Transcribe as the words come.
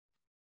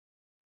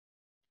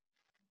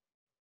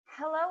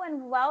Hello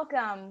and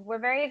welcome. We're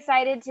very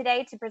excited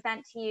today to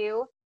present to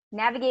you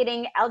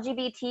Navigating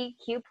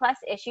LGBTQ plus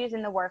issues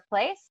in the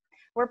workplace.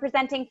 We're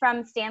presenting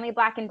from Stanley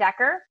Black &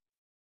 Decker.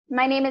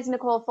 My name is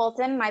Nicole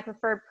Fulton. My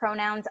preferred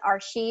pronouns are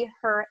she,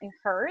 her, and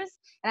hers,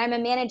 and I'm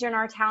a manager in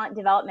our talent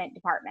development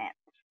department.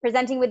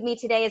 Presenting with me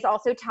today is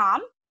also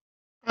Tom.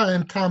 Hi,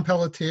 I'm Tom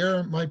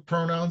Pelletier. My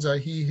pronouns are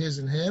he, his,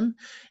 and him,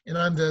 and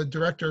I'm the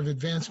Director of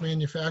Advanced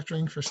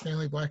Manufacturing for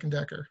Stanley Black &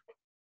 Decker.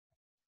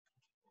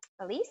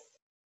 Elise.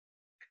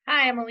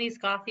 Hi, I'm Elise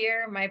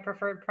Gauthier. My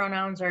preferred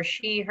pronouns are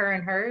she, her,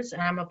 and hers,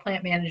 and I'm a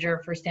plant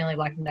manager for Stanley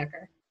Black &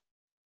 Decker.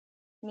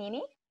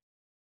 Mimi.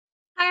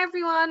 Hi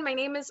everyone, my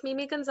name is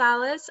Mimi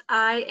Gonzalez.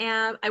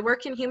 I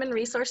work in human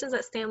resources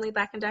at Stanley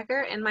Black &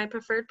 Decker, and my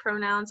preferred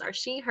pronouns are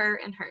she, her,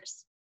 and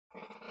hers.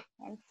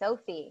 And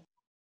Sophie.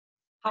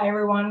 Hi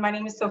everyone, my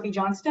name is Sophie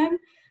Johnston.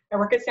 I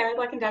work at Stanley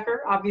Black &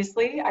 Decker,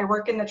 obviously. I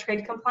work in the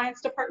trade compliance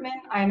department.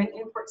 I am an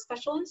import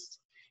specialist,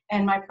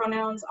 and my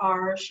pronouns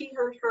are she,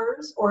 her,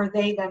 hers, or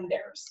they, them,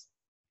 theirs.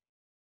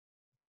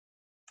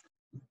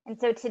 And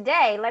so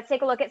today, let's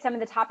take a look at some of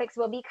the topics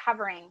we'll be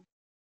covering.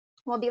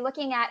 We'll be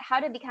looking at how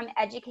to become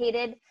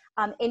educated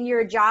in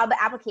your job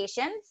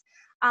applications,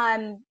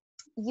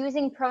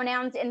 using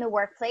pronouns in the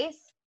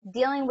workplace,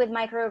 dealing with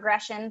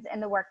microaggressions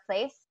in the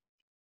workplace.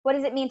 What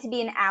does it mean to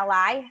be an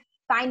ally?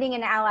 Finding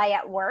an ally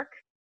at work,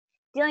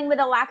 dealing with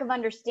a lack of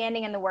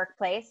understanding in the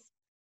workplace.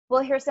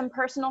 We'll hear some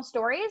personal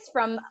stories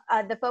from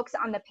the folks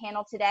on the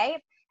panel today.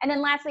 And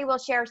then lastly, we'll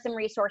share some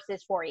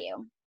resources for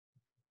you.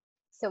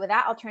 So with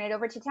that, I'll turn it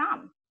over to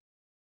Tom.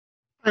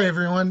 Hi,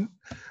 everyone.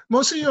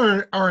 Most of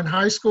you are in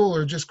high school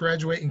or just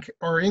graduating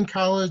or in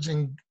college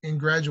and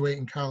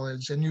graduating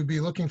college, and you'll be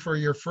looking for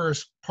your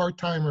first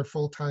part-time or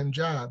full-time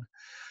job.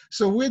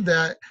 So with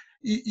that,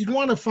 you'd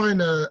want to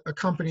find a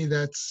company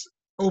that's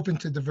open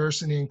to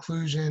diversity and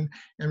inclusion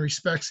and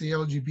respects the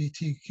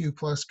LGBTQ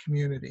plus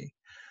community.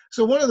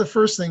 So one of the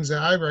first things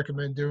that I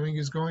recommend doing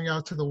is going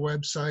out to the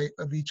website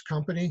of each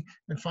company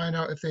and find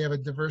out if they have a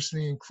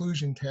diversity and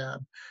inclusion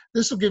tab.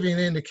 This will give you an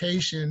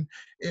indication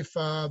if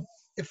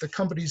the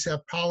companies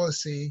have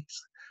policies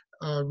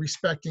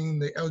respecting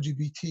the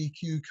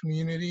LGBTQ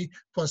community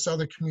plus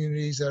other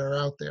communities that are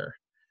out there.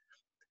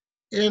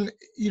 And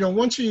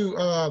once you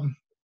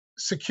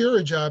secure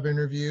a job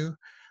interview,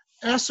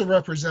 ask the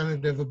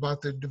representative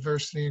about the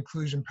diversity and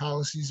inclusion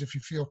policies if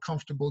you feel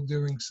comfortable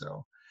doing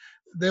so.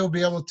 They'll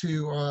be able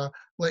to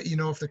let you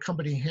know if the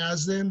company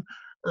has them,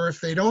 or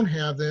if they don't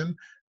have them,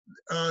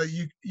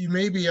 you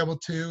may be able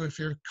to, if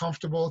you're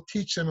comfortable,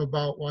 teach them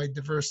about why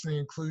diversity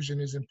and inclusion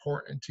is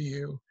important to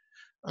you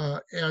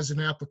as an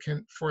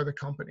applicant for the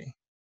company.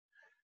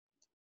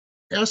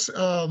 Ask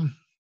the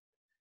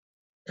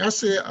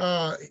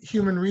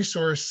human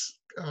resource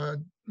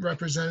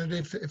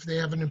representative if they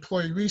have an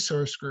employee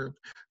resource group.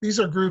 These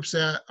are groups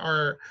that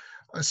are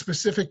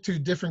specific to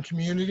different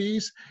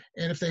communities,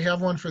 and if they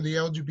have one for the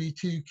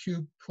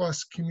LGBTQ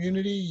plus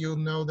community, you'll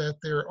know that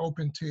they're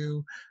open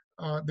to,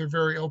 they're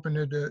very open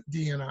to the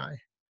D&I.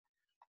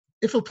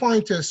 If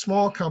applying to a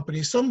small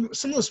company, some of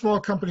the small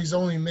companies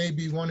only may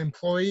be one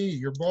employee,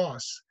 your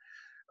boss.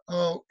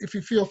 If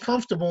you feel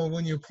comfortable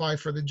when you apply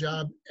for the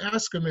job,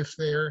 ask them if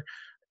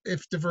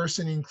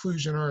diversity and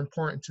inclusion are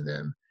important to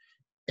them.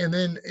 And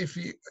then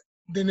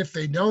if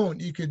they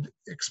don't, you could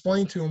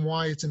explain to them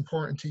why it's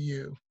important to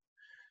you.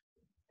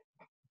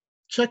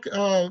 Check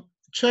on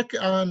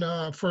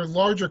for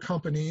larger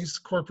companies,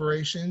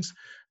 corporations.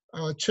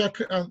 Check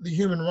the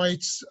Human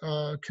Rights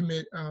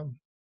Committee,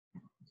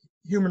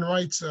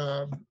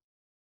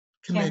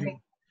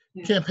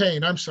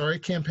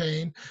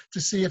 campaign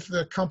to see if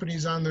the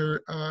company's on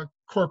their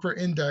corporate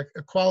index,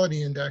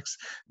 equality index.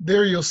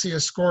 There you'll see a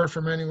score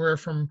from anywhere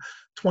from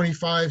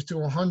 25 to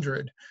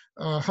 100.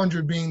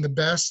 100 being the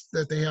best,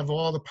 that they have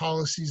all the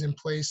policies in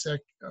place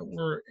that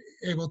were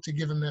able to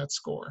give them that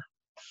score.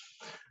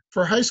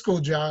 For high school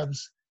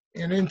jobs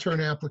and intern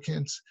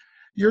applicants,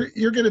 you're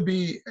going to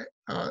be,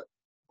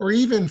 or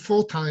even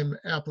full-time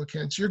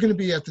applicants, you're going to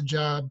be at the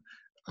job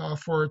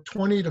for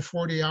 20 to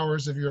 40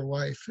 hours of your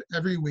life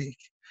every week.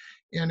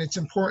 And it's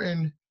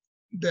important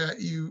that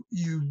you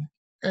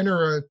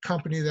enter a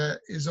company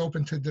that is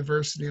open to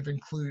diversity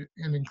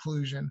and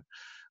inclusion.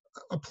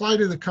 Apply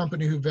to the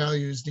company who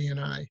values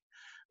D&I.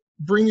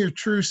 Bring your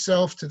true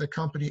self to the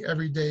company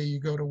every day you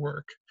go to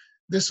work.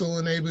 This will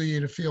enable you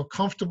to feel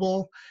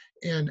comfortable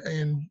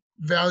and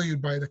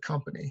valued by the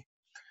company.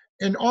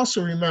 And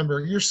also remember,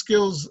 your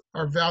skills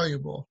are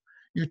valuable.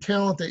 Your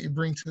talent that you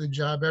bring to the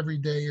job every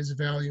day is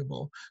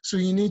valuable. So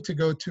you need to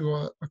go to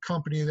a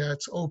company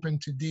that's open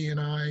to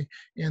D&I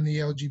and the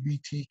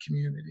LGBT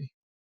community.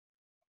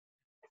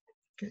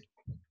 Okay.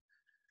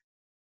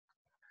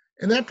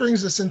 And that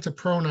brings us into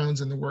pronouns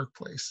in the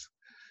workplace.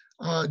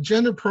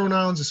 Gender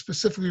pronouns are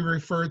specifically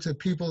referred to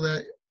people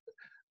that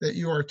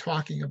you are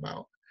talking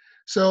about.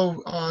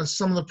 So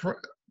some of the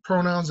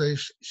pronouns are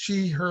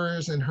she,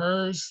 hers, and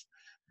hers,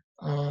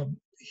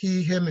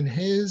 he, him, and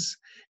his.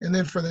 And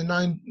then for the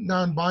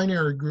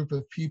non-binary group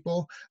of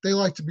people, they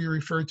like to be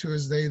referred to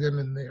as they, them,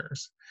 and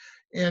theirs.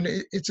 And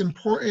it's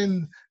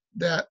important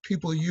that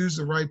people use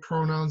the right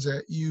pronouns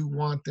that you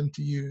want them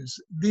to use.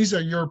 These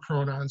are your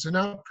pronouns. They're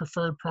not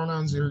preferred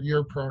pronouns, they're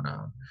your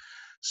pronoun.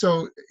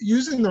 So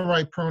using the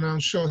right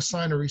pronouns show a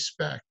sign of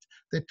respect,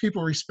 that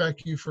people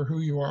respect you for who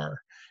you are.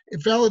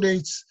 It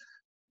validates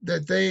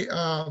that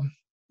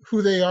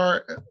who they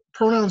are.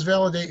 Pronouns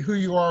validate who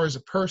you are as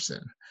a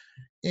person,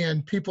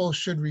 and people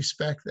should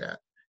respect that.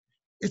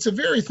 It's a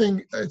very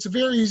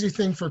easy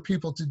thing for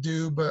people to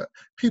do, but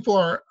people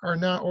are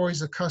not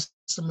always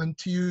accustomed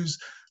to use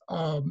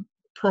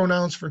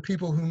pronouns for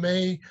people who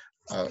may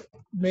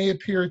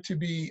appear to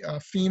be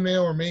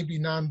female or maybe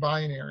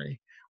non-binary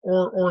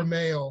or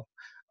male.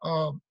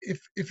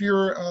 If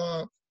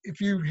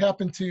you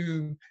happen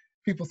to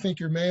people think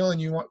you're male and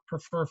you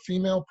prefer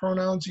female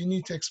pronouns, you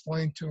need to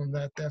explain to them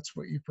that that's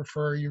what you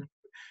prefer. You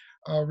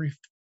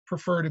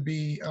prefer to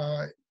be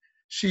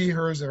she,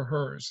 hers, or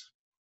hers.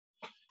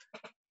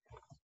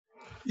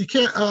 You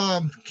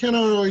cannot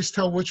always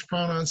tell which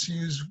pronouns to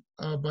use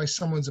by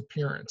someone's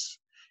appearance,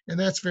 and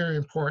that's very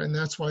important.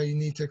 That's why you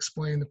need to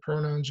explain the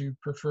pronouns you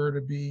prefer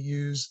to be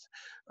used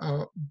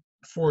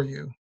for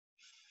you.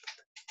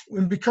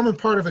 When becoming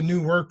part of a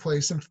new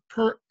workplace,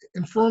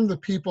 inform the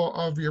people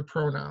of your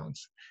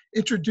pronouns.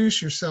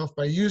 Introduce yourself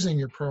by using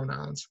your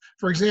pronouns.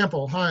 For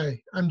example,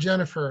 hi, I'm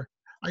Jennifer.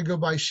 I go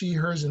by she,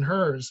 hers, and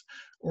hers.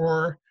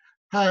 Or,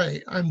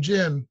 hi, I'm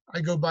Jim.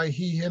 I go by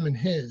he, him, and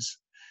his.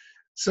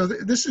 So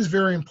this is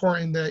very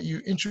important that you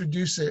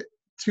introduce it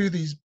to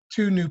these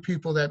two new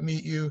people that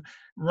meet you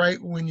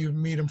right when you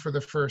meet them for the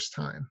first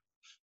time.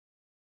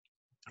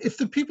 If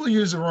the people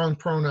use the wrong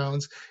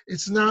pronouns,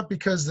 it's not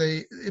because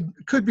it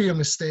could be a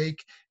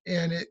mistake,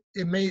 and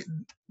they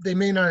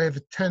may not have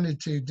intended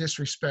to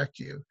disrespect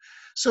you.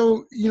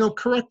 So,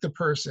 correct the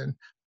person.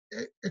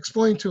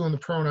 Explain to them the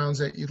pronouns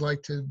that you'd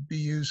like to be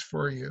used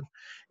for you.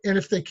 And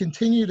if they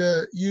continue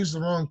to use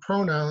the wrong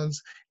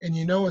pronouns and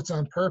it's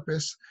on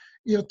purpose,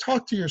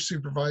 talk to your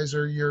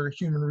supervisor, your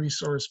human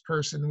resource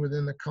person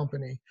within the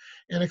company,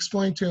 and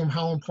explain to them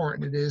how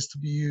important it is to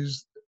be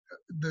used,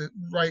 the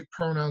right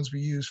pronouns be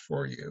used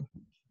for you.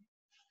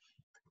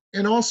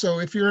 And also,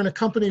 if you're in a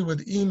company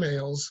with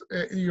emails,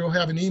 you'll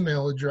have an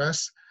email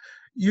address.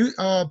 You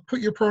put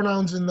your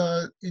pronouns in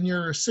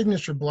your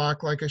signature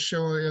block, like I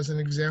show as an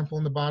example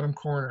in the bottom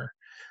corner.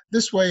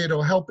 This way,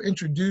 it'll help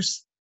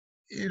introduce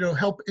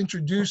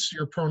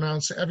your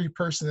pronouns to every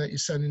person that you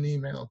send an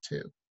email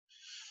to.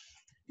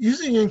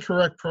 Using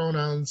incorrect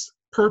pronouns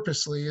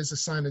purposely is a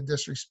sign of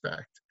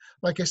disrespect.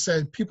 Like I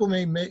said, people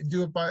may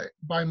do it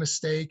by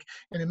mistake,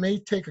 and it may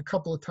take a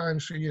couple of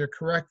times for you to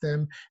correct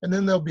them, and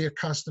then they'll be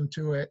accustomed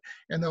to it,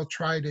 and they'll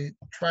try to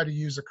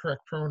use the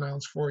correct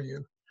pronouns for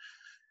you.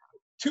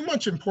 Too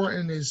much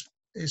importance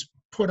is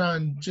put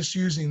on just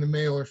using the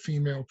male or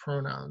female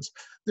pronouns.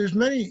 There's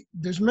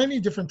many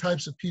different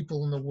types of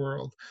people in the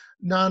world,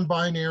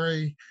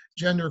 non-binary,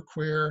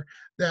 genderqueer,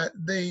 that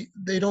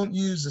they don't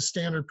use the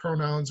standard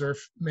pronouns or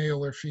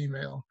male or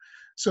female.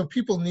 So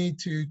people need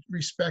to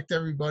respect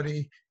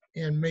everybody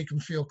and make them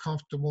feel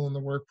comfortable in the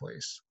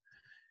workplace.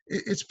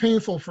 It's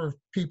painful for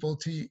people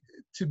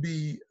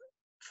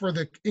for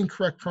the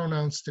incorrect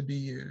pronouns to be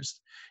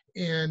used.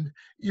 And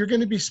you're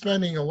going to be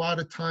spending a lot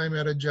of time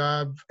at a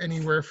job,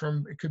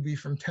 it could be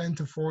from 10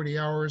 to 40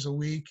 hours a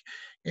week,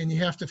 and you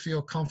have to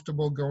feel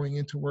comfortable going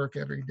into work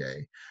every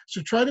day.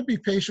 So try to be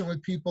patient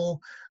with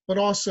people, but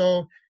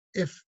also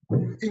if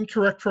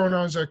incorrect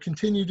pronouns are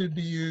continue to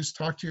be used,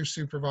 talk to your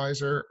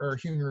supervisor or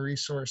human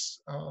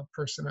resource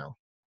personnel.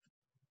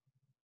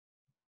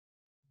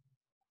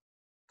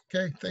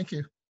 Okay, thank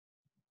you.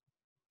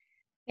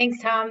 Thanks,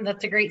 Tom.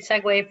 That's a great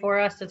segue for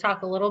us to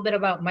talk a little bit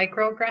about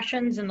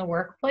microaggressions in the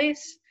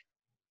workplace.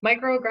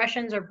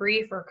 Microaggressions are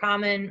brief or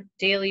common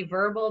daily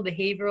verbal,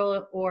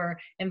 behavioral, or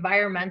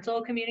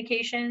environmental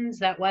communications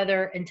that,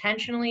 whether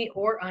intentionally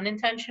or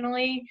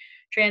unintentionally,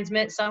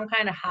 transmit some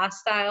kind of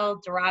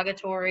hostile,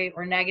 derogatory,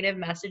 or negative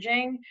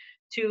messaging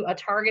to a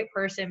target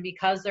person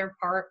because they're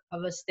part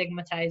of a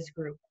stigmatized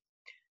group.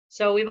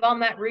 So we've all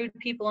met rude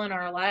people in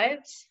our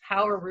lives.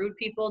 How are rude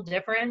people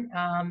different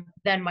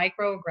than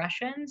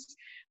microaggressions?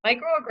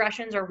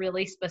 Microaggressions are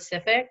really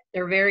specific.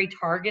 They're very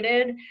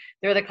targeted.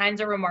 They're the kinds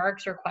of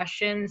remarks or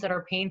questions that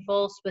are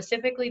painful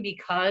specifically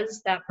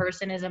because that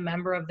person is a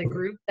member of the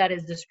group that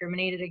is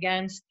discriminated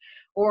against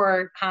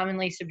or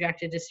commonly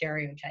subjected to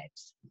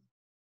stereotypes.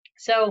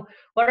 So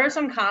what are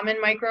some common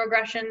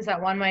microaggressions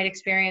that one might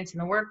experience in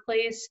the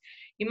workplace?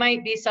 You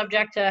might be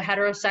subject to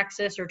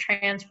heterosexist or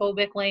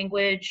transphobic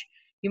language.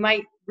 You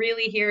might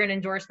really hear an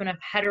endorsement of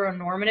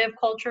heteronormative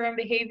culture and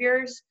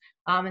behaviors,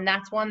 and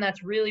that's one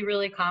that's really,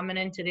 really common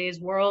in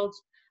today's world.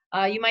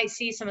 You might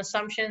see some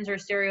assumptions or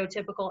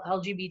stereotypical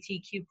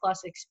LGBTQ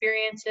plus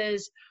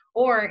experiences,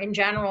 or in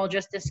general,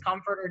 just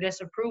discomfort or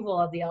disapproval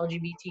of the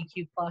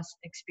LGBTQ plus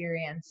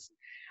experience.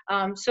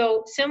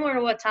 So similar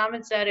to what Tom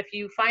had said, if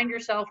you find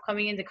yourself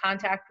coming into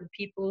contact with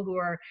people who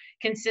are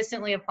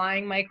consistently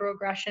applying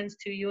microaggressions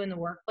to you in the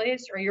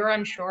workplace, or you're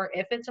unsure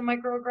if it's a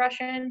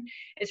microaggression,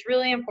 it's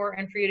really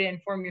important for you to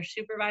inform your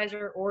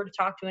supervisor or to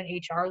talk to an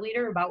HR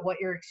leader about what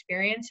you're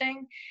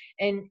experiencing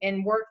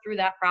and work through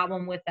that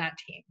problem with that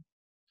team.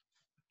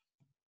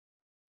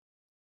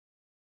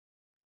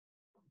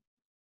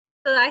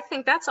 So I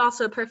think that's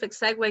also a perfect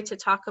segue to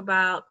talk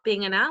about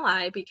being an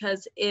ally,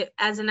 because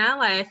as an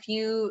ally, if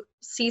you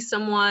see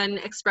someone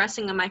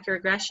expressing a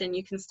microaggression,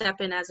 you can step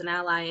in as an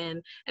ally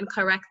and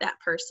correct that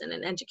person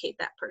and educate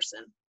that person.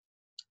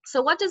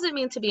 So what does it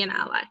mean to be an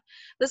ally?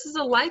 This is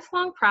a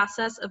lifelong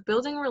process of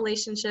building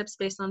relationships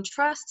based on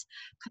trust,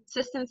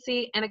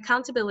 consistency, and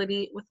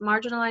accountability with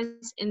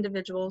marginalized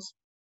individuals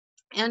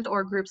and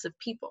or groups of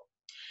people.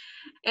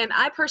 And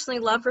I personally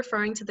love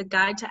referring to the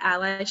guide to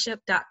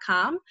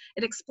allyship.com.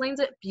 It explains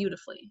it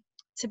beautifully.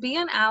 To be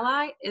an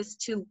ally is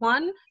to,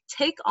 1,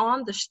 take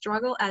on the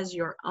struggle as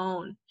your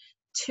own.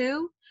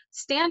 2,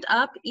 stand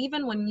up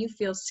even when you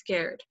feel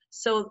scared.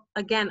 So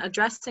again,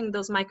 addressing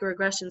those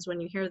microaggressions when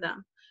you hear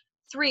them.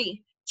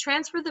 3,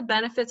 transfer the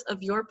benefits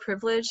of your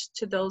privilege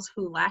to those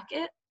who lack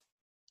it.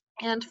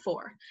 And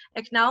 4,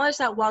 acknowledge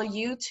that while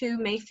you too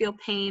may feel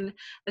pain,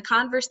 the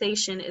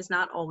conversation is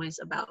not always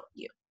about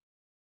you.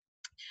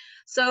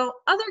 So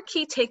other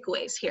key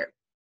takeaways here.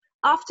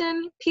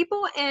 Often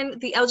people in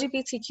the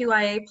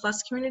LGBTQIA+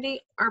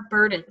 community are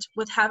burdened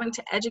with having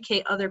to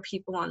educate other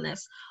people on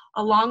this,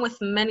 along with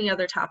many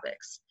other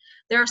topics.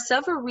 There are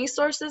several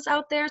resources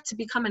out there to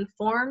become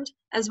informed,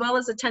 as well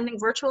as attending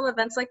virtual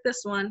events like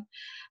this one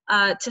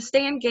to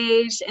stay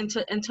engaged and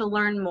to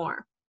learn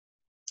more.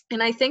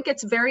 And I think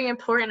it's very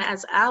important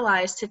as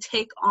allies to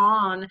take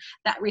on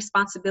that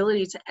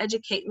responsibility to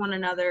educate one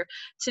another,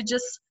 to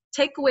just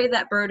take away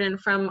that burden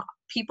from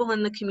people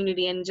in the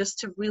community and just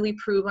to really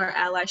prove our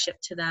allyship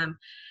to them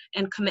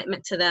and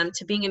commitment to them,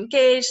 to being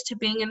engaged, to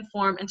being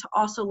informed, and to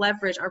also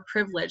leverage our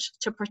privilege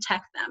to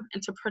protect them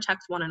and to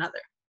protect one another.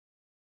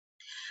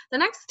 The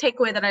next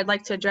takeaway that I'd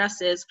like to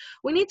address is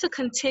we need to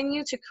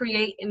continue to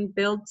create and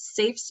build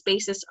safe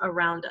spaces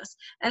around us,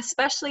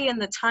 especially in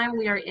the time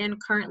we are in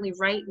currently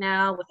right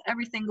now with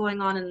everything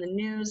going on in the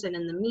news and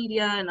in the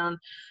media and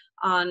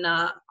on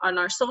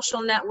our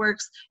social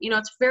networks. You know,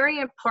 it's very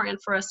important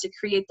for us to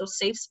create those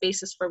safe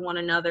spaces for one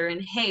another.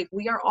 And hey,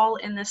 we are all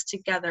in this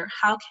together.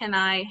 How can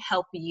I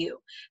help you?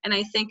 And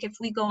I think if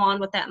we go on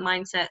with that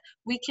mindset,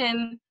 we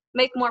can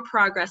make more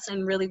progress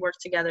and really work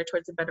together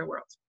towards a better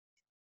world.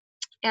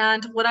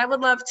 And what I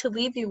would love to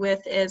leave you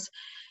with is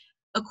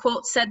a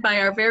quote said by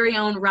our very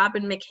own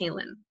Robin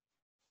McHalen.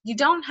 You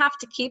don't have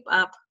to keep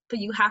up, but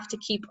you have to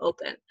keep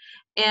open.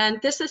 And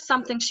this is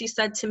something she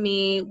said to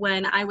me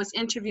when I was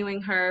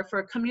interviewing her for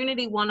a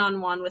community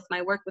one-on-one with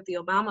my work with the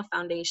Obama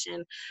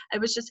Foundation. I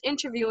was just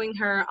interviewing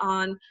her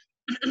on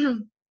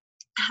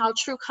how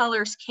True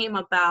Colors came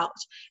about.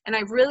 And I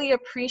really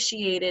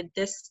appreciated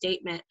this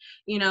statement,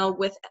 you know,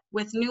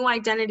 with new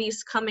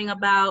identities coming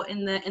about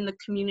in the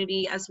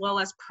community, as well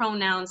as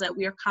pronouns that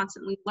we are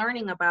constantly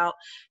learning about.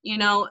 You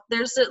know,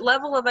 there's a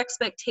level of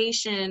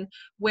expectation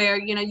where,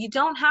 you know, you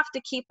don't have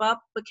to keep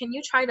up, but can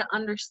you try to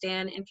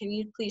understand, and can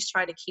you please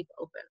try to keep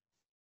open?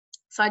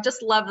 So I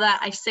just love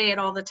that. I say it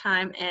all the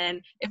time.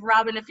 And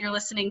Robin, if you're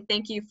listening,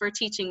 thank you for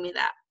teaching me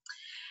that.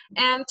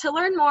 And to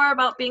learn more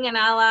about being an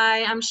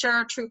ally, I'm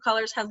sure True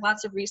Colors has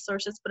lots of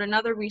resources, but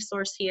another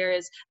resource here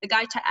is the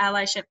guide to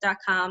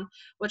allyship.com,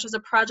 which was a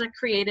project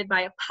created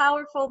by a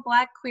powerful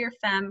Black queer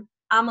femme,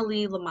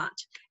 Amelie Lamont.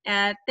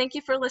 And thank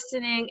you for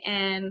listening,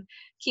 and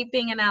keep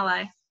being an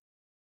ally.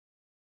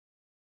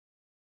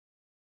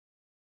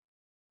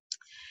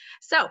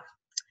 So,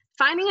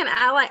 finding an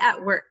ally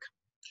at work.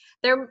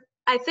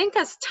 I think,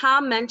 as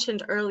Tom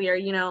mentioned earlier,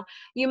 you know,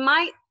 you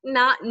might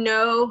not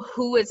know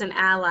who is an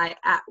ally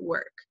at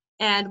work.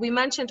 And we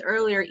mentioned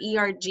earlier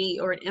ERG,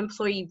 or an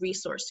employee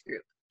resource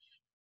group.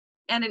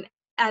 And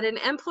at an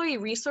employee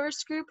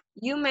resource group,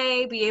 you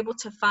may be able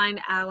to find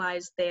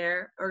allies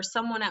there, or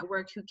someone at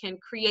work who can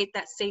create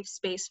that safe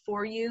space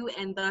for you,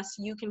 and thus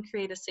you can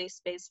create a safe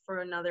space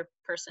for another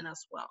person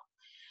as well.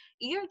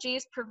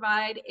 ERGs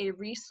provide a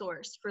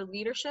resource for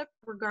leadership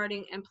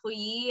regarding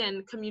employee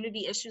and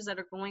community issues that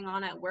are going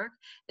on at work.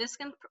 This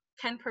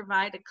can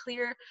provide a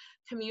clear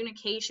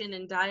communication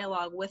and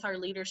dialogue with our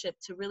leadership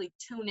to really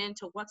tune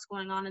into what's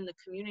going on in the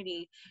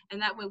community.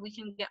 And that way we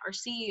can get our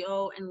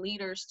CEO and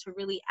leaders to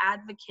really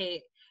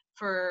advocate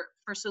for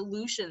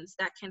solutions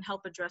that can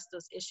help address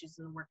those issues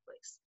in the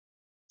workplace.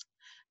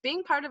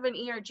 Being part of an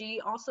ERG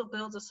also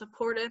builds a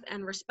supportive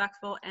and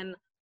respectful and,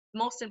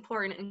 most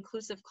important,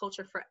 inclusive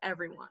culture for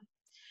everyone.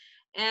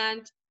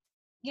 And,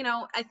 you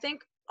know, I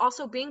think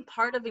also being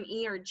part of an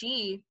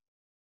ERG,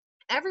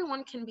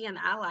 everyone can be an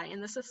ally.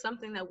 And this is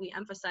something that we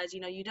emphasize.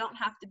 You know, you don't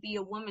have to be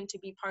a woman to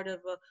be part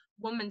of a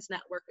women's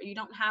network, or you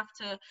don't have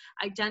to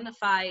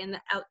identify in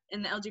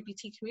the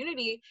LGBT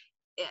community,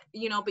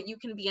 you know, but you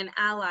can be an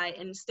ally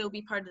and still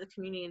be part of the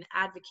community and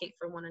advocate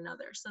for one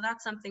another. So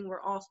that's something we're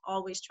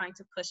always trying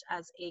to push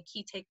as a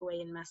key takeaway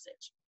and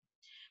message.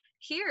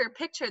 here,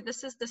 picture,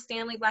 this is the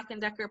Stanley Black &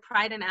 Decker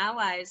Pride and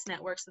Allies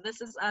Network. So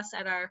this is us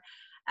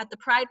at the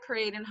Pride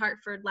Parade in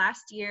Hartford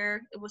last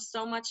year. It was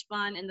so much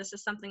fun, and this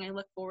is something I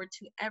look forward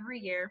to every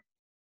year.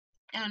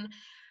 And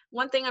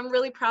one thing I'm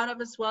really proud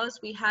of as well is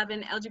we have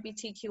an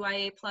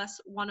LGBTQIA+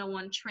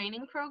 101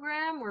 training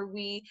program where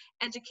we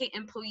educate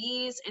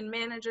employees and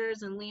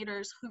managers and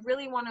leaders who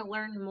really want to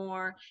learn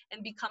more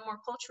and become more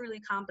culturally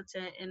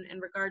competent in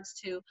regards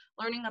to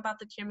learning about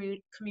the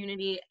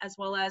community, as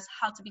well as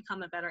how to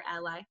become a better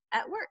ally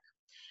at work.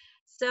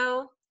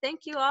 So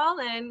thank you all,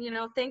 and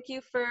thank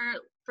you for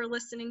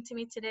listening to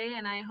me today,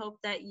 and I hope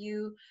that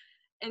you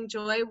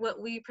enjoy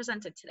what we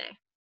presented today.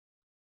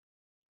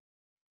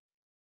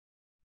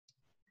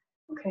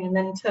 Okay, and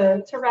then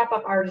to wrap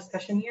up our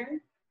discussion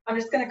here, I'm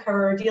just going to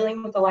cover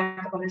dealing with the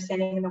lack of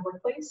understanding in the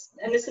workplace.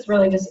 And this is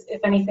really just, if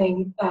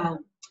anything, a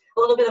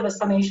little bit of a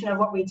summation of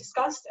what we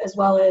discussed, as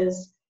well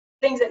as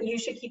things that you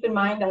should keep in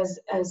mind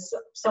as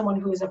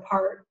someone who is a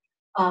part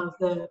of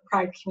the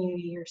Pride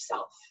community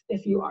yourself,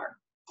 if you are.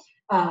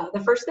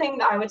 The first thing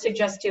that I would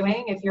suggest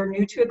doing if you're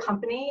new to a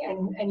company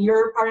and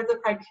you're part of the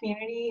Pride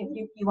community and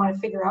you want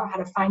to figure out how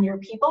to find your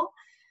people,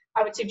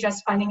 I would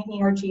suggest finding an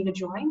ERG to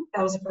join.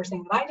 That was the first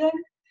thing that I did.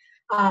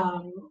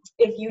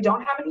 If you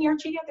don't have an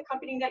ERG at the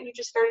company that you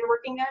just started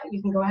working at,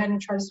 you can go ahead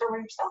and try to start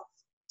one yourself.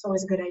 It's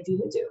always a good idea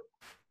to do.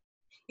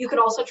 You could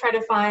also try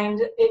to find,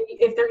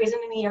 if there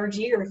isn't an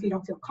ERG, or if you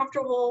don't feel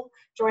comfortable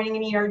joining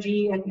an ERG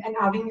and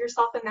outing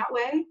yourself in that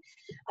way,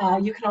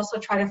 you can also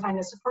try to find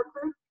a support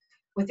group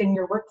within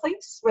your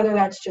workplace, whether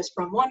that's just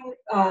from one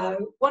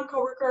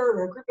coworker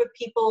or a group of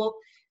people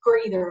who are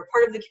either a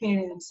part of the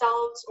community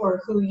themselves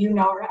or who you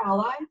know are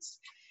allies.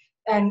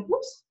 And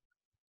whoops,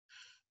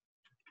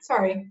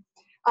 sorry.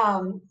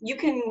 You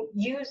can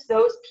use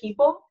those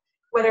people,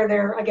 whether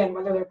they're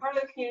part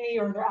of the community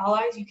or they're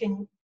allies. You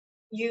can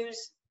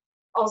use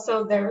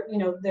also the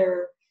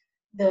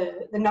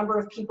number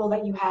of people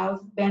that you have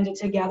banded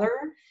together.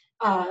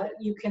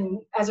 You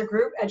can, as a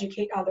group,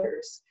 educate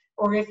others.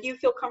 Or if you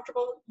feel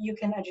comfortable, you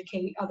can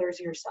educate others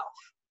yourself.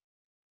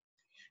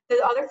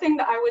 The other thing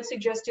that I would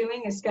suggest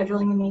doing is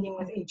scheduling a meeting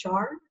with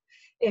HR.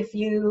 If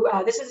you,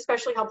 this is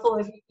especially helpful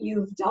if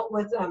you've dealt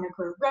with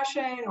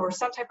microaggression or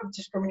some type of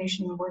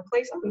discrimination in the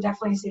workplace. I would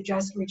definitely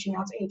suggest reaching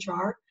out to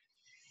HR.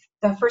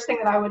 The first thing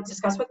that I would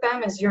discuss with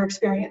them is your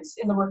experience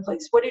in the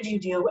workplace. What did you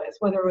deal with,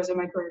 whether it was a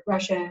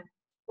microaggression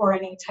or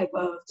any type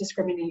of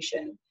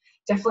discrimination?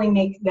 Definitely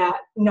make that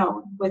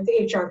known with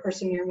the HR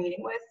person you're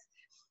meeting with.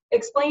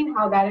 Explain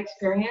how that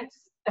experience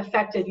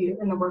affected you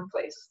in the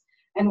workplace,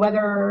 and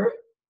whether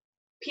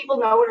people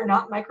know it or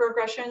not,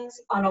 microaggressions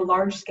on a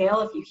large scale,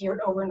 if you hear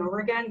it over and over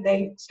again,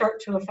 they start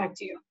to affect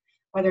you.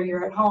 Whether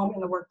you're at home, in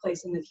the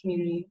workplace, in the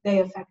community, they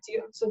affect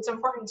you. So it's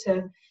important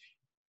to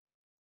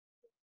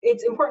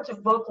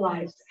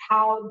vocalize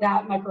how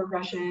that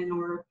microaggression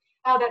or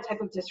how that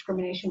type of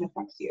discrimination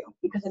affects you,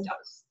 because it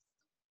does.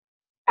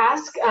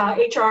 Ask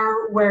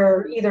HR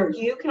where either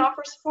you can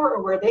offer support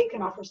or where they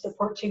can offer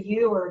support to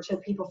you or to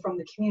people from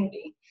the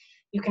community.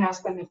 You can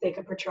ask them if they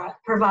could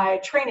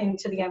provide training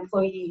to the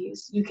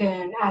employees. You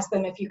can ask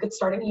them if you could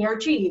start an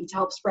ERG to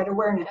help spread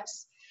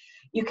awareness.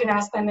 You can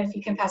ask them if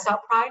you can pass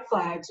out pride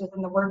flags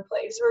within the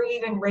workplace, or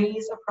even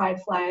raise a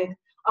pride flag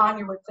on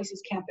your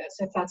workplace's campus,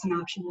 if that's an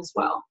option as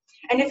well.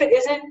 And if it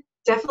isn't,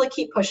 definitely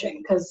keep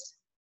pushing, because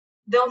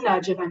they'll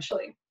nudge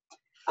eventually.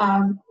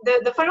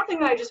 The final thing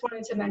that I just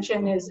wanted to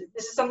mention is,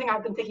 this is something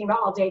I've been thinking about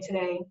all day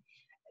today.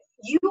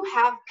 You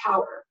have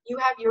power. You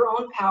have your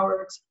own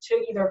power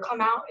to either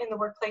come out in the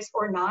workplace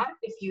or not.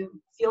 If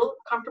you feel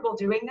comfortable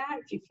doing that,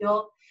 if you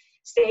feel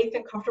safe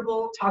and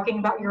comfortable talking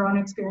about your own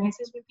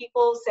experiences with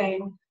people,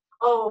 saying,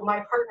 oh,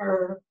 my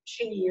partner,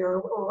 she, or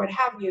what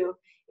have you,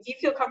 if you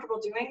feel comfortable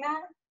doing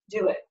that,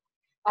 do it.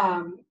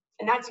 And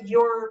that's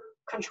your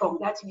control.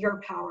 That's your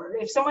power.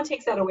 If someone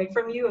takes that away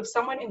from you, if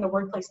someone in the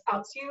workplace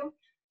outs you,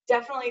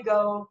 definitely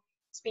go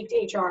speak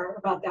to HR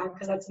about that,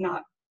 because that's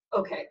not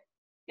okay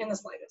in the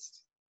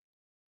slightest.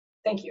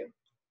 Thank you.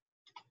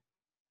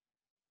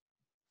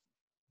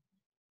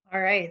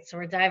 All right, so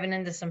we're diving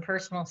into some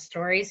personal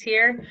stories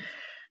here.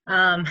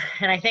 And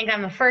I think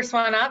I'm the first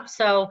one up.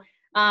 So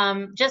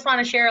just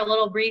want to share a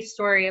little brief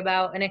story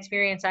about an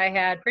experience I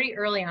had pretty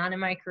early on in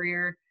my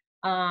career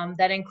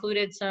that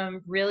included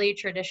some really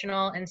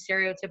traditional and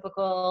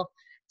stereotypical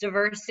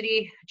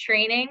diversity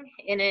training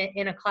in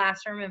a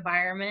classroom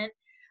environment.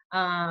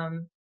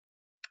 And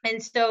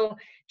so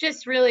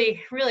just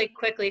really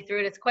quickly through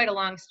it, it's quite a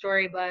long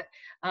story, but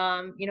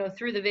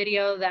through the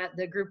video that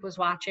the group was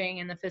watching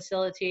and the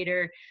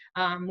facilitator,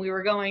 we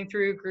were going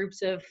through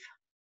groups of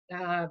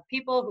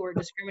people who were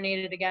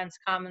discriminated against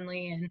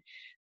commonly, and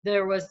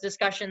there was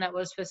discussion that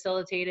was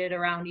facilitated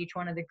around each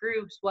one of the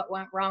groups, what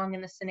went wrong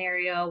in the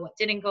scenario, what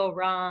didn't go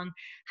wrong,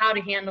 how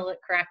to handle it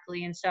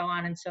correctly, and so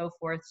on and so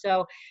forth.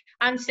 So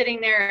I'm sitting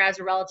there as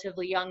a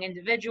relatively young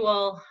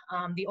individual,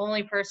 the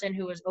only person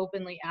who was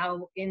openly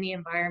out in the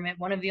environment,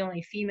 one of the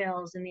only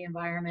females in the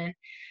environment.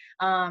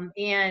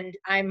 And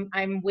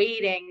I'm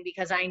waiting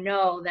because I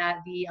know that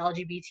the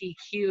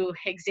LGBTQ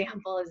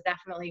example is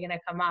definitely going to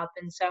come up.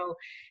 And so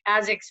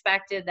as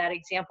expected, that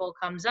example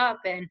comes up.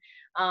 And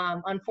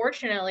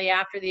unfortunately,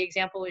 after the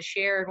example was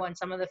shared, when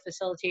some of the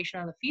facilitation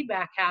of the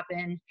feedback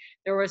happened,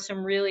 there was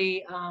some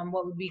really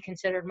what would be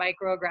considered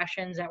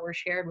microaggressions that were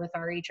shared with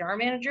our HR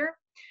manager,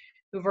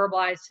 who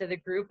verbalized to the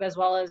group, as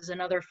well as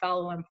another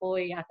fellow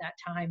employee at that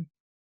time.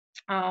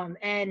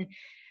 And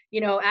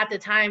at the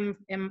time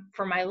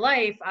for my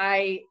life,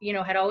 I,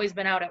 had always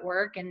been out at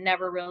work and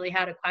never really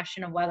had a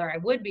question of whether I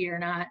would be or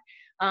not.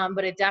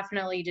 But it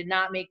definitely did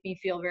not make me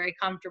feel very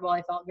comfortable.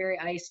 I felt very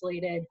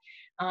isolated.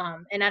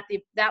 And at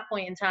that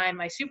point in time,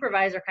 my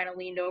supervisor kind of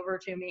leaned over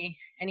to me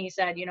and he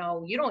said, you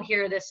don't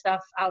hear this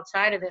stuff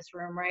outside of this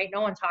room, right?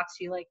 No one talks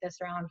to you like this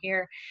around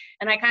here.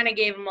 And I kind of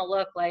gave him a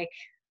look like,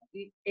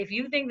 if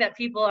you think that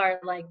people are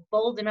like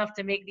bold enough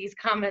to make these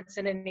comments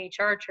in an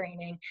HR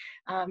training,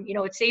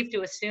 it's safe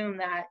to assume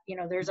that,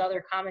 there's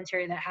other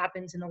commentary that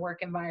happens in the work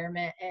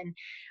environment. And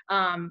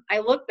I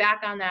look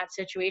back on that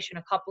situation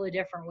a couple of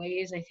different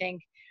ways. I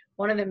think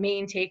one of the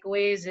main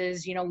takeaways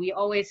is, we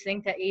always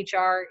think that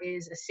HR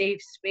is a safe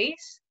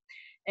space.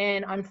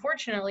 And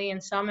unfortunately,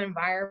 in some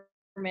environments,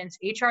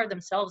 HR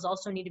themselves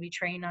also need to be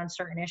trained on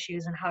certain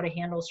issues and how to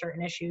handle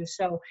certain issues.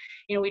 So,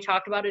 we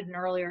talked about it in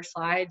earlier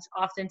slides.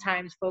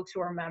 Oftentimes, folks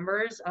who are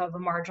members of a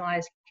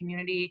marginalized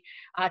community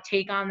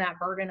take on that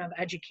burden of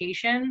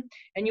education.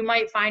 And you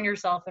might find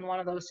yourself in one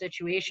of those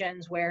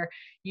situations where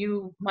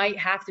you might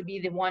have to be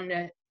the one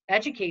to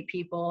educate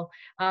people.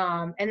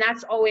 And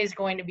that's always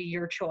going to be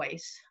your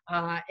choice.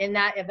 In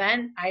that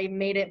event, I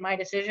made it my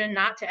decision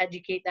not to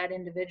educate that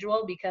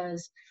individual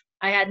because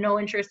I had no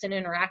interest in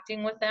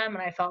interacting with them,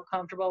 and I felt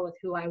comfortable with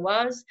who I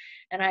was,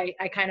 and I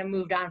kind of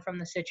moved on from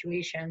the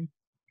situation.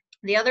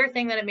 The other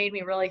thing that it made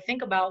me really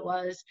think about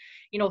was,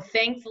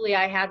 thankfully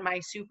I had my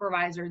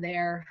supervisor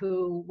there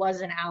who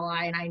was an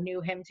ally, and I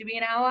knew him to be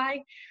an ally.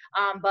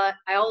 But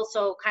I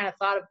also kind of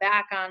thought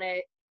back on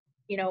it,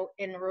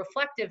 in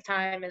reflective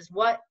time, is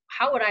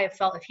how would I have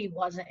felt if he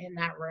wasn't in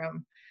that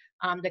room?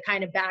 To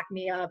kind of back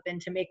me up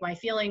and to make my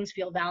feelings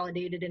feel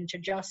validated and to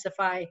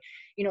justify,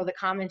 the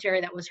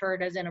commentary that was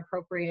heard as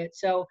inappropriate.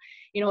 So,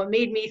 it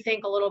made me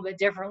think a little bit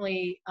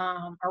differently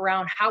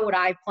around how would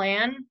I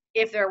plan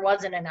if there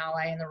wasn't an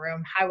ally in the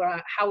room?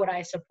 How would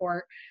I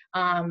support,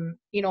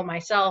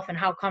 myself, and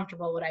how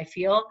comfortable would I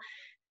feel?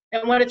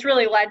 And what it's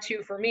really led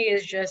to for me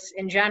is just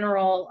in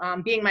general,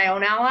 being my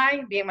own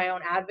ally, being my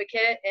own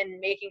advocate, and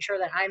making sure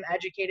that I'm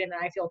educated and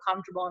I feel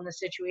comfortable in the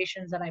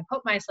situations that I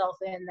put myself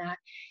in, that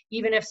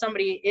even if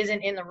somebody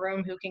isn't in the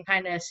room who can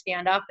kind of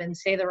stand up and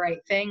say the right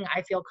thing,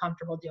 I feel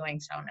comfortable doing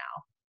so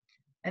now.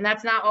 And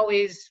that's not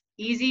always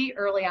easy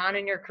early on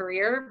in your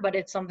career, but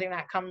it's something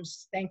that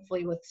comes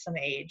thankfully with some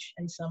age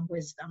and some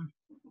wisdom.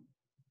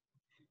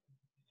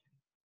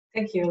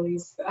 Thank you,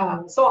 Elise.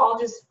 So I'll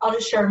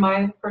just share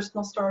my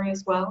personal story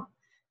as well.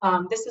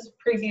 This is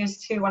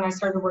previous to when I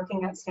started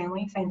working at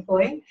Stanley,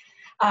 thankfully.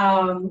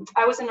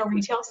 I was in a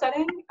retail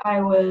setting. I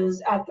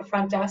was at the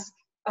front desk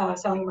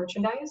selling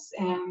merchandise,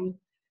 and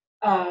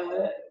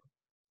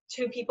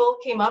two people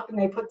came up and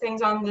they put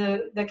things on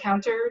the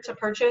counter to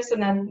purchase,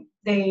 and then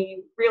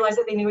they realized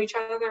that they knew each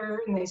other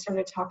and they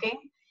started talking.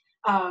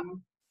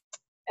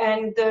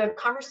 And the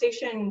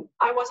conversation,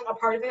 I wasn't a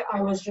part of it.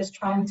 I was just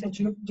trying to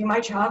do my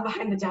job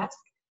behind the desk.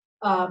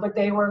 But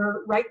they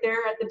were right there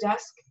at the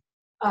desk,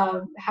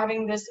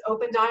 having this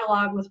open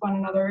dialogue with one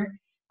another.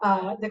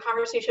 The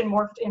conversation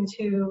morphed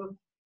into,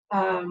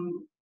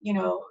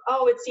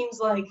 oh, it seems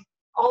like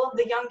all of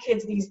the young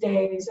kids these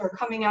days are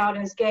coming out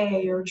as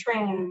gay or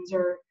trans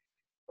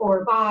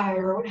or bi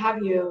or what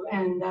have you.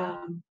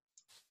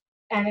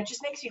 And it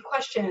just makes you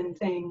question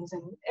things.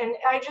 And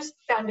I just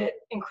found it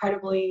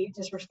incredibly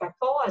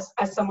disrespectful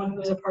as someone who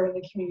was a part of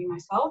the community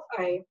myself.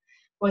 I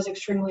was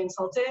extremely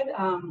insulted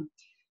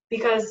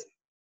because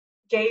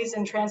gays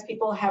and trans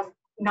people have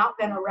not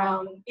been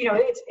around,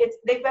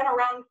 they've been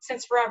around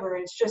since forever.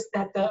 It's just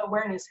that the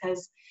awareness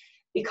has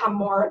become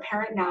more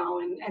apparent now,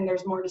 and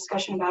there's more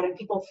discussion about it, and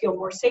people feel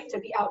more safe to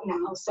be out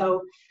now.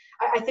 So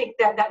I think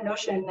that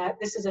notion that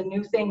this is a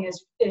new thing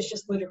is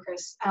just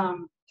ludicrous.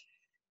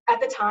 At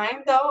the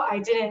time, though, I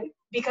didn't,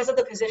 because of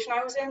the position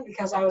I was in,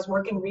 because I was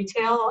working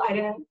retail,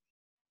 and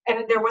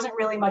there wasn't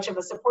really much of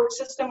a support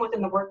system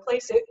within the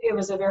workplace. It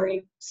was a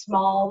very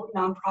small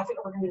nonprofit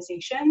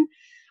organization.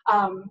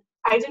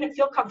 I didn't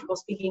feel comfortable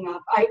speaking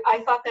up.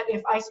 I thought that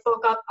if I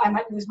spoke up, I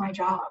might lose my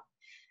job,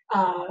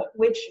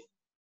 which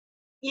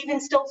even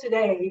still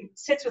today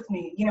sits with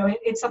me.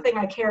 It's something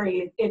I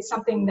carry. It's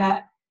something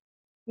that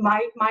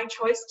my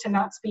choice to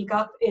not speak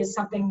up is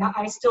something that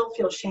I still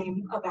feel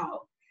shame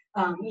about.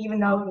 Even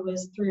though it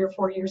was 3 or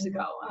 4 years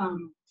ago.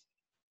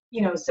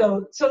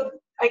 So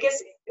I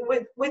guess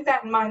with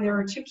that in mind, there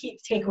are two key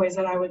takeaways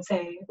that I would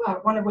say,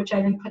 one of which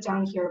I didn't put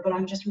down here, but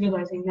I'm just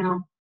realizing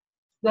now.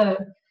 The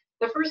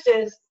first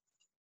is,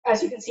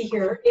 as you can see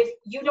here, if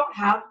you don't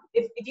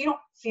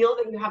feel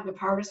that you have the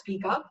power to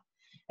speak up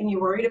and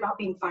you're worried about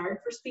being fired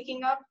for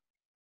speaking up,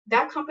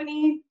 that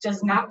company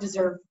does not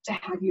deserve to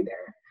have you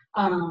there.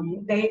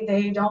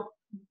 They don't,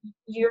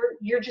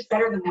 you're just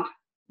better than that.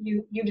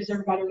 You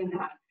deserve better than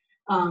that.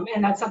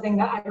 And that's something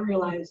that I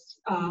realized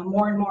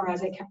more and more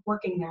as I kept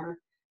working there.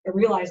 I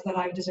realized that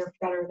I deserved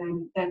better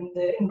than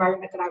the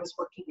environment that I was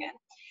working in.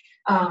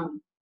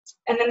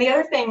 And then the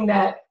other thing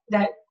that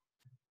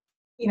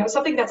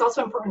something that's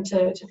also important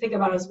to think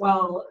about as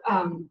well,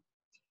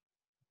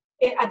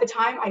 at the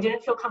time I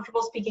didn't feel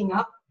comfortable speaking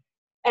up.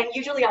 And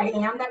usually I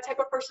am that type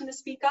of person to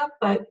speak up,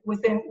 but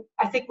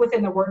I think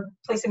within the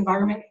workplace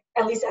environment,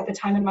 at least at the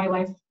time in my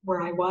life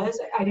where I was,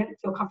 I didn't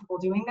feel comfortable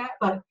doing that.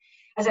 But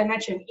as I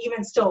mentioned,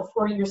 even still,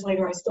 4 years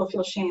later, I still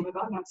feel shame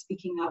about not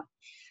speaking up.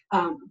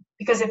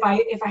 Because if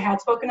I had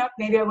spoken up,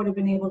 maybe I would have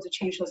been able to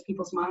change those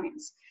people's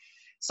minds.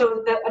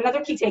 So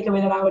another key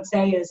takeaway that I would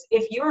say is,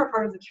 if you're a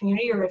part of the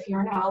community or if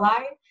you're an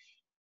ally,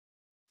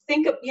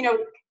 think of,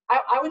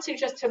 I would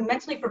suggest to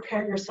mentally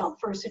prepare yourself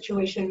for a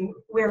situation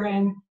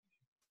wherein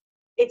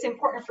it's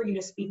important for you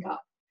to speak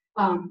up.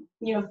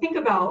 Think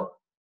about,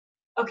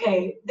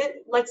 okay,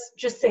 let's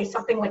just say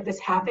something like this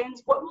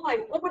happens. What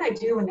would I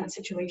do in that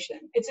situation?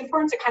 It's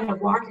important to kind of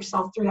walk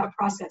yourself through that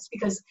process,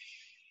 because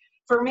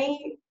for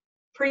me,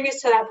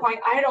 previous to that point,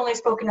 I had only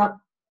spoken up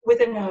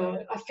within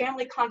a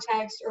family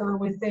context, or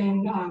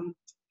within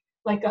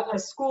like a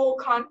school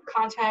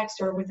context,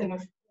 or within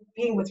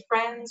being with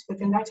friends,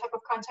 within that type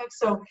of context.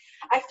 So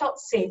I felt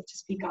safe to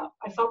speak up.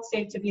 I felt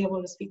safe to be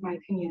able to speak my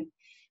opinion.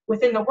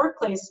 Within the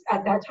workplace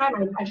at that time,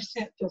 I just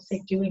didn't feel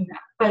safe doing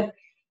that. But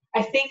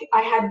I think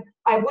I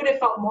would have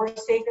felt more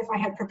safe if I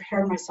had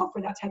prepared myself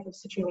for that type of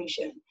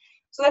situation.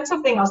 So that's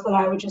something else that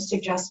I would just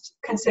suggest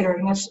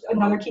considering. That's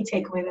another key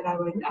takeaway that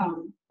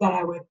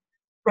I would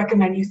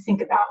recommend you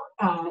think about.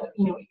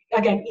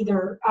 Again,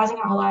 either as an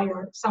ally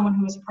or someone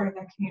who is a part of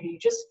that community,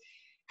 just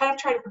kind of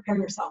try to prepare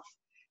yourself,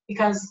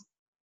 because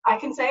I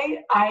can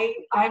say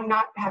I'm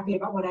not happy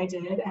about what I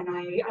did, and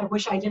I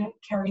wish I didn't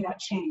carry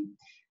that shame.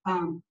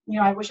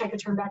 I wish I could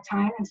turn back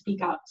time and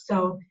speak up.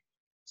 So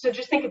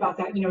just think about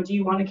that. Do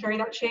you want to carry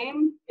that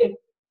shame,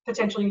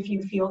 potentially, if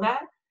you feel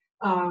that,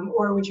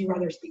 or would you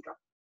rather speak up?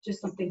 Just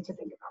something to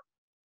think about.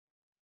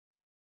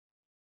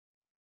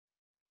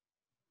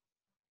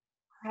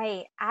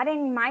 Right.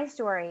 Adding my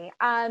story.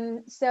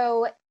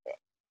 So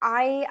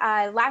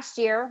I last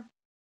year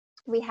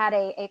we had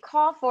a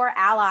call for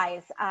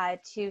allies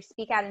to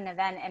speak at an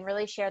event and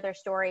really share their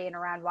story and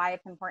around why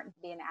it's important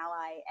to be an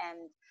ally.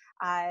 And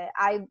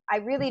I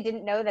really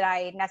didn't know that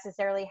I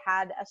necessarily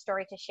had a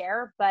story to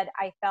share, but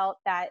I felt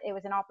that it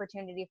was an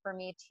opportunity for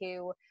me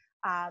to,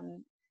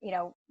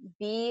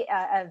 be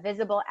a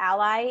visible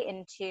ally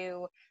and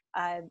to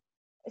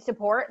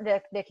support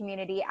the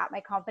community at my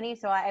company.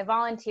 So I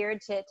volunteered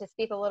to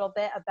speak a little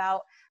bit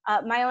about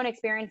my own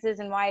experiences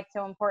and why it's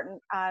so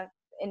important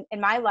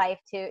in my life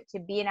to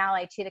be an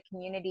ally to the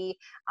community.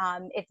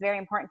 It's very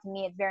important to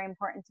me. It's very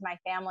important to my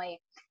family.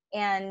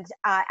 And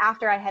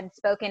after I had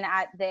spoken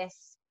at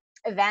this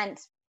event,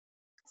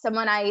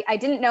 someone I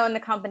didn't know in the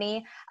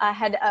company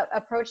had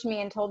approached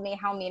me and told me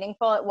how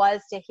meaningful it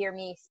was to hear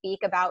me speak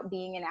about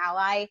being an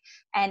ally.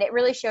 And it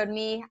really showed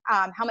me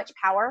how much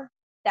power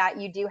that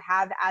you do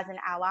have as an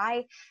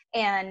ally,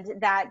 and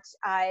that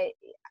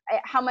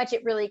how much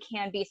it really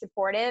can be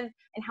supportive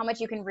and how much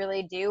you can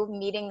really do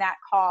meeting that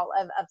call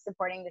of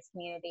supporting this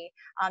community.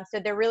 So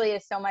there really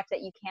is so much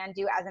that you can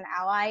do as an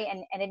ally,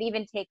 and it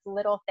even takes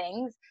little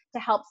things to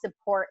help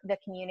support the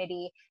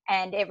community,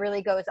 and it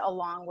really goes a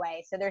long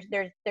way. So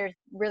there's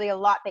really a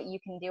lot that you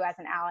can do as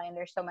an ally, and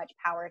there's so much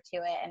power to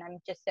it. And I'm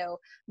just so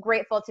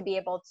grateful to be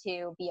able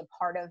to be a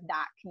part of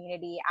that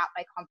community at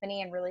my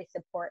company and really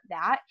support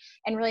that,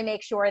 and really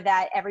make sure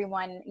that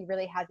everyone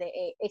really has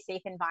a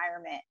safe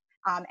environment,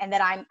 and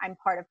that I'm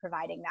part of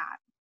providing that.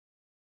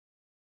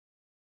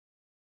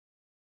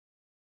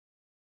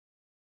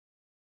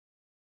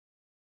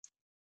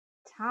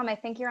 Tom, I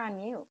think you're on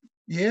mute.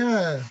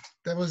 Yeah,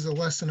 that was a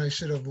lesson I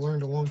should have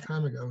learned a long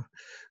time ago.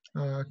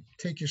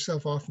 Take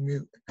yourself off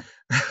mute.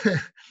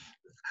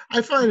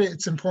 I find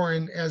it's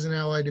important as an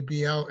ally to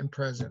be out and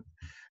present.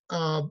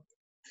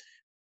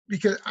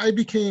 Because I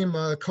became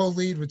a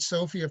co-lead with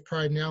Sophie of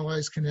Pride and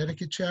Allies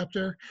Connecticut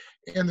chapter,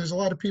 and there's a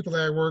lot of people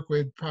that I work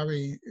with,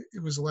 probably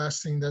it was the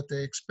last thing that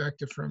they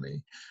expected from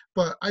me.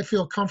 But I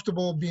feel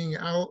comfortable being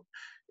out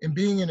and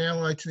being an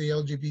ally to the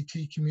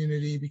LGBT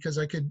community, because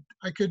I'm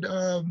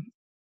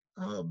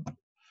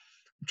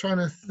trying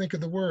to think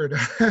of the word.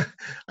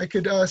 I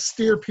could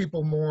steer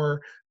people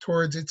more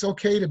towards, it's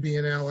okay to be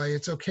an ally.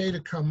 It's okay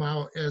to come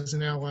out as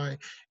an ally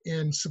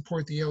and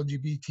support the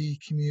LGBT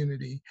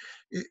community.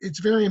 It's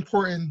very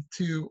important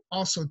to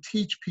also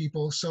teach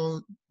people,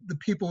 so the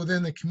people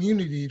within the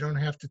community don't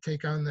have to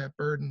take on that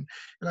burden.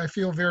 And I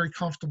feel very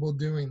comfortable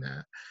doing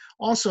that.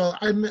 Also,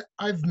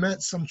 I've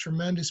met some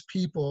tremendous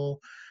people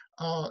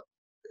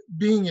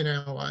being an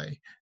ally.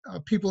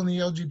 People in the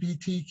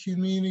LGBT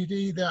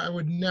community that I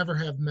would never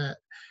have met.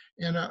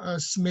 And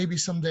maybe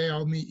someday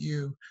I'll meet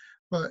you.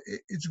 But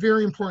it's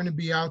very important to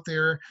be out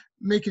there,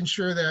 making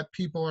sure that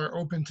people are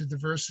open to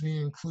diversity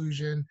and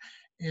inclusion,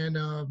 and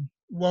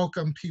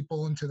welcome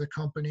people into the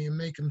company and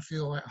make them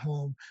feel at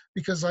home.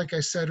 Because like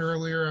I said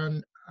earlier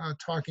on,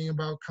 talking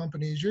about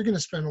companies, you're going to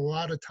spend a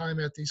lot of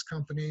time at these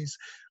companies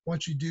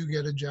once you do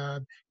get a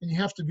job, and you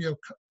have to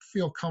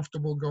feel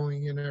comfortable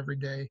going in every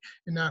day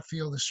and not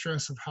feel the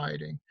stress of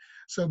hiding.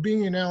 So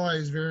being an ally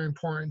is very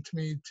important to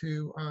me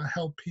to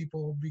help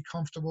people be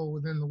comfortable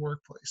within the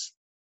workplace.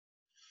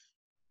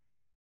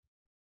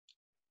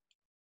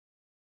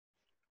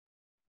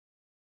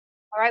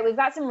 All right, we've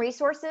got some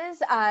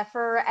resources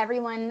for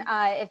everyone.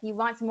 If you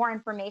want some more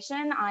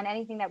information on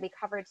anything that we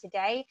covered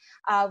today,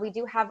 we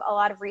do have a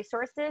lot of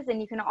resources,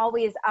 and you can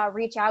always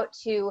reach out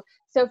to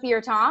Sophie or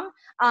Tom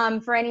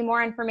for any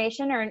more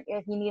information, or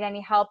if you need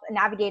any help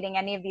navigating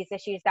any of these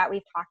issues that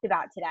we've talked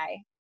about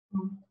today.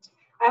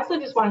 I also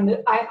just wanted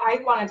to, I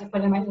wanted to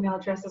put in my email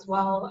address as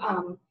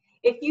well.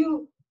 If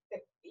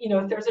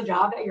if there's a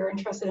job that you're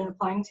interested in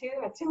applying to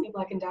at Stanley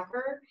Black &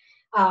 Decker,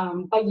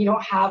 but you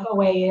don't have a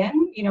way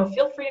in,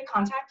 feel free to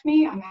contact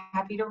me. I'm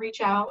happy to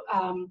reach out,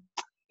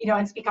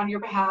 and speak on your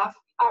behalf.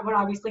 I would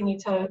obviously need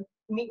to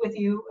meet with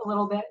you a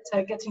little bit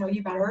to get to know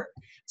you better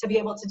to be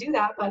able to do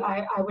that, but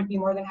I would be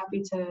more than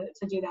happy to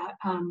do that.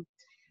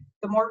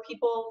 The more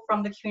people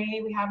from the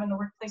community we have in the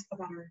workplace, the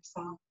better.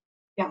 So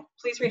yeah,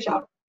 please reach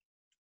out.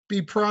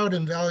 Be proud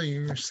and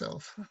value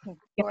yourself.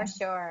 For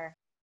sure.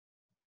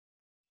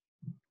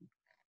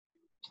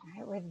 All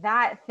right, with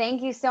that,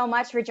 thank you so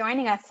much for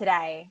joining us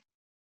today.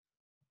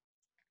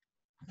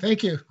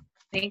 Thank you.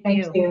 Thank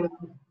Thank you. you.